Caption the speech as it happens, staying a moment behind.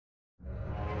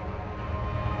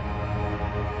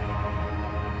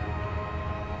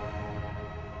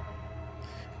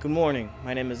Good morning,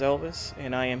 my name is Elvis,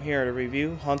 and I am here to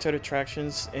review haunted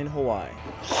attractions in Hawaii.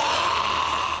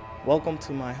 Welcome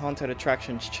to my Haunted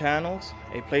Attractions channels,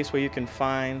 a place where you can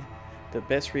find the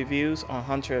best reviews on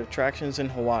haunted attractions in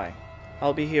Hawaii.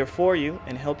 I'll be here for you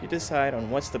and help you decide on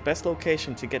what's the best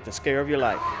location to get the scare of your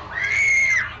life.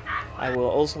 I will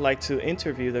also like to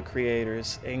interview the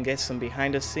creators and get some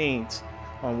behind the scenes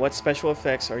on what special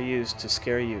effects are used to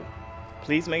scare you.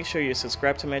 Please make sure you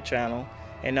subscribe to my channel,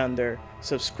 and under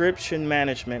subscription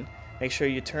management, make sure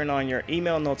you turn on your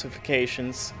email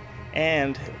notifications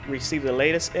and receive the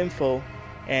latest info,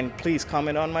 and please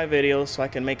comment on my videos so I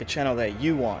can make a channel that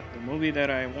you want. The movie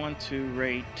that I want to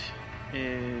rate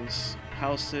is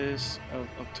Houses of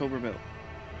October Built.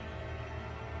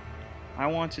 I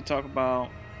want to talk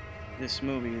about this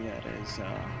movie that is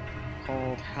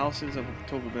called Houses of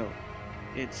October Built.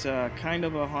 It's kind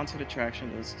of a haunted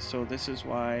attraction, so this is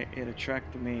why it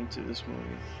attracted me to this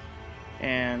movie.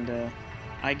 And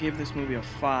I give this movie a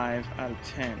 5 out of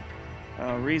 10.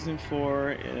 Reason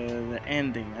for the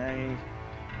ending.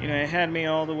 It had me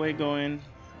all the way going.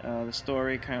 The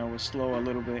story kind of was slow a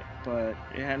little bit, but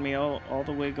it had me all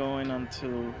the way going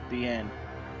until the end.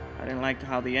 I didn't like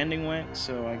how the ending went,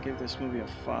 so I give this movie a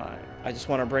 5. I just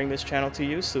want to bring this channel to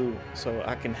you so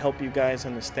I can help you guys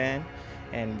understand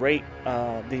and rate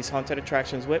these haunted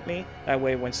attractions with me. That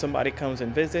way when somebody comes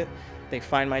and visit, they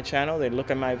find my channel, they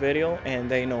look at my video, and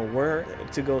they know where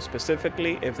to go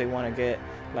specifically if they want to get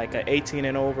like an 18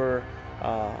 and over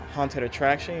haunted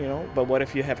attraction, But what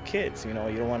if you have kids, you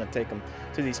don't want to take them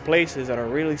to these places that are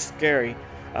really scary.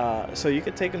 So you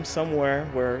could take them somewhere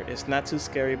where it's not too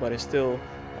scary, but it's still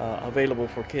available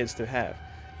for kids to have,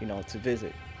 to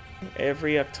visit.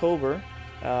 Every October,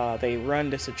 they run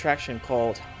this attraction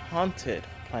called Haunted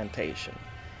Plantation,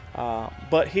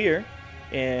 but here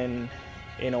in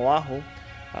Oahu,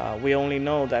 we only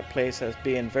know that place as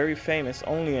being very famous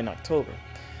only in October.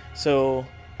 So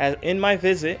in my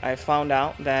visit, I found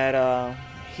out that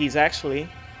he's actually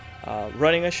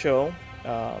running a show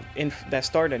that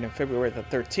started in February the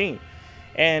 13th,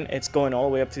 and it's going all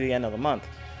the way up to the end of the month.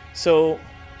 So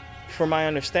from my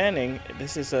understanding,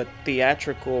 this is a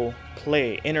theatrical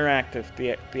play, interactive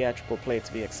theatrical play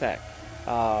to be exact.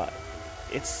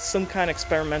 It's some kind of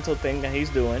experimental thing that he's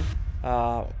doing,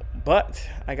 but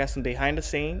I got some behind the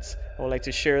scenes. I would like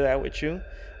to share that with you.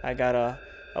 I got a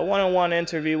one-on-one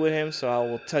interview with him, so I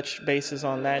will touch bases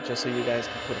on that just so you guys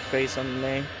can put a face on the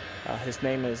name. His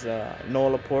name is Noah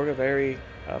Laporte, a very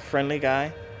friendly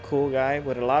guy, cool guy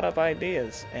with a lot of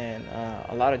ideas and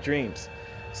a lot of dreams.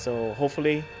 So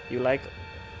hopefully you like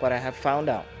what I have found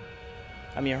out.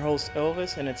 I'm your host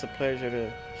Elvis, and it's a pleasure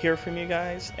to hear from you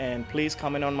guys, and please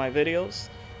comment on my videos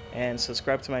and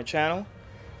subscribe to my channel.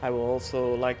 I will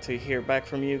also like to hear back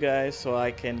from you guys so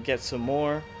I can get some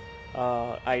more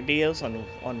ideas on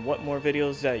what more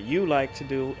videos that you like to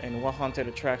do and what haunted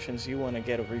attractions you want to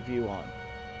get a review on.